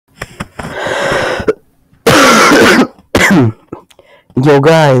Yo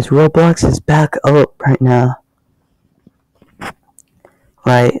guys, Roblox is back up right now.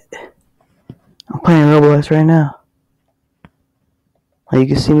 Like, I'm playing Roblox right now. Like, you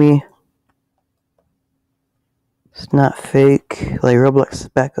can see me. It's not fake. Like, Roblox is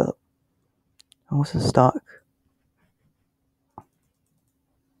back up. And what's the stock?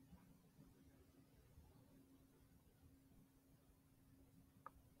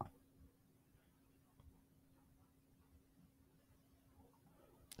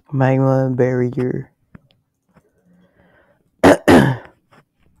 Magma barrier.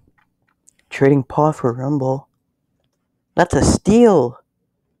 Trading paw for Rumble. That's a steal.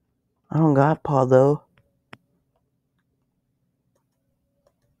 I don't got paw though.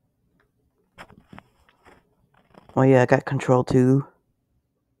 Oh yeah, I got control too.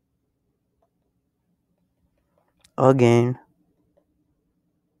 Again.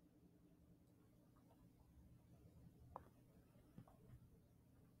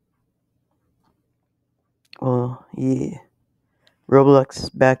 Well, yeah. Roblox is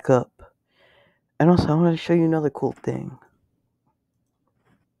back up. And also, I wanted to show you another cool thing.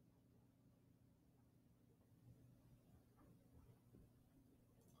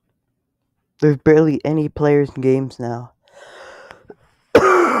 There's barely any players in games now.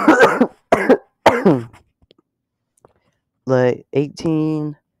 Like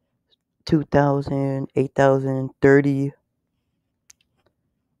 18, 2,000, 8,000, 30.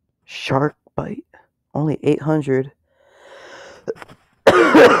 Shark bite. Only 800.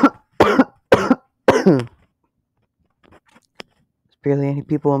 There's barely any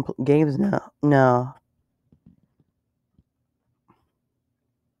people in games now. No.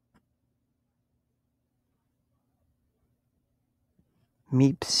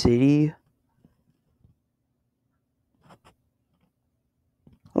 Meep City.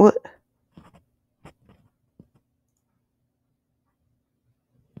 What?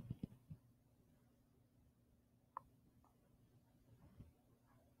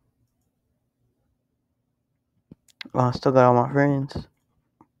 Oh, I still got all my friends.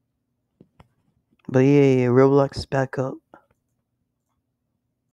 But yeah, Roblox is back up.